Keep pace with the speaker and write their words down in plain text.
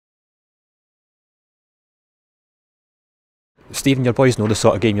Stephen, your boys know the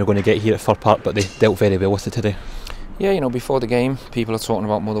sort of game you're going to get here at Fir Park, but they dealt very well with it today. Yeah, you know, before the game, people are talking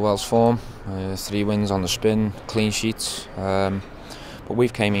about Motherwell's form, 3 wins on the spin, clean sheets. But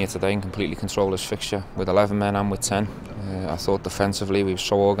we've came here today and completely controlled this fixture with 11 men and with 10. I thought defensively we were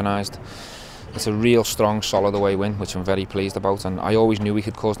so organised. It's a real strong, solid away win, which I'm very pleased about. And I always knew we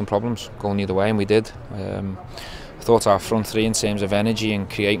could cause them problems going the other way, and we did. I thought our front three, in terms of energy and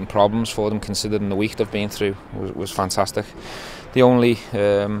creating problems for them, considering the week they've been through, was fantastic. The only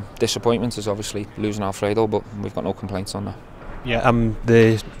disappointment is obviously losing Alfredo, but we've got no complaints on that. Yeah,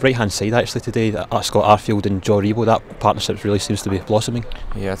 the right-hand side actually today, Scott Arfield and Joe Rebo, that partnership really seems to be blossoming.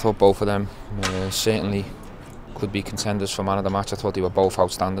 Yeah, I thought both of them certainly could be contenders for man of the match. I thought they were both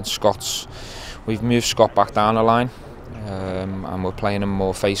outstanding. We've moved Scott back down the line, and we're playing him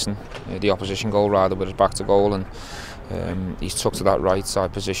more facing the opposition goal rather with his back to goal, and he's took to that right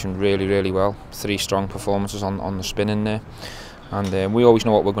side position really well. 3 strong performances on the spin in there. And we always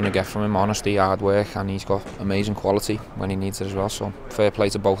know what we're going to get from him: honesty, hard work, and he's got amazing quality when he needs it as well. So fair play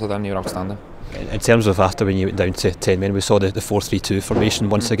to both of them, they're outstanding. In terms of after when you went down to 10 men, we saw the 4-3-2 formation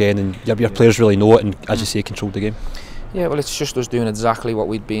once again, and your players really know it and, as you say, controlled the game. Yeah, well, it's just us doing exactly what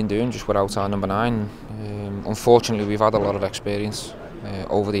we'd been doing, just without our number 9. Unfortunately, we've had a lot of experience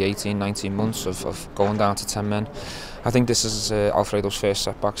over the 18-19 months of going down to 10 men. I think this is Alfredo's first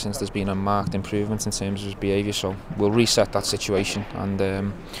setback since there's been a marked improvement in terms of his behaviour, so we'll reset that situation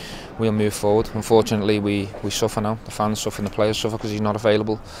and we'll move forward. Unfortunately, we suffer now. The fans suffer and the players suffer because he's not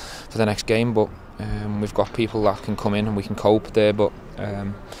available for the next game, but we've got people that can come in and we can cope there. But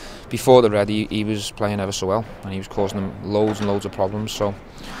before the red, he was playing ever so well and he was causing them loads and loads of problems. So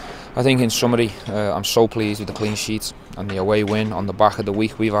I think in summary, I'm so pleased with the clean sheets and the away win on the back of the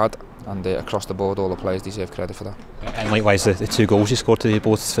week we've had, and across the board all the players deserve credit for that. And likewise the 2 goals you scored today,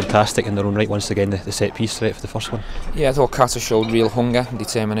 both fantastic in their own right. Once again the set piece right for the first one. Yeah, I thought Kata showed real hunger and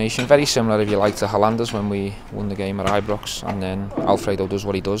determination, very similar if you like to Hollanders when we won the game at Ibrox, and then Alfredo does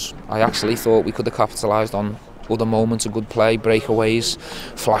what he does. I actually thought we could have capitalised on other moments of good play, breakaways,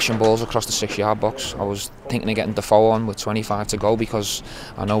 flashing balls across the 6-yard box. I was thinking of getting Defoe on with 25 to go because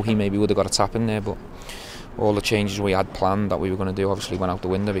I know he maybe would have got a tap in there, but all the changes we had planned that we were going to do obviously went out the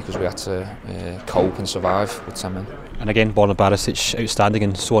window because we had to cope and survive with 10 men. And again, Borna Barisic outstanding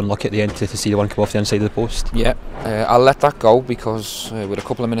and so unlucky at the end to see the one come off the inside of the post. Yeah, I'll let that go because with a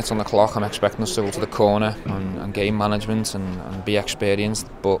couple of minutes on the clock I'm expecting us to go to the corner and game management and be experienced,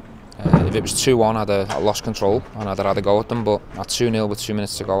 but if it was 2-1 I'd have lost control and I'd have had a go at them, but at 2-0 with 2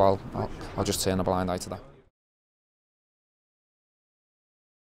 minutes to go I'll just turn a blind eye to that.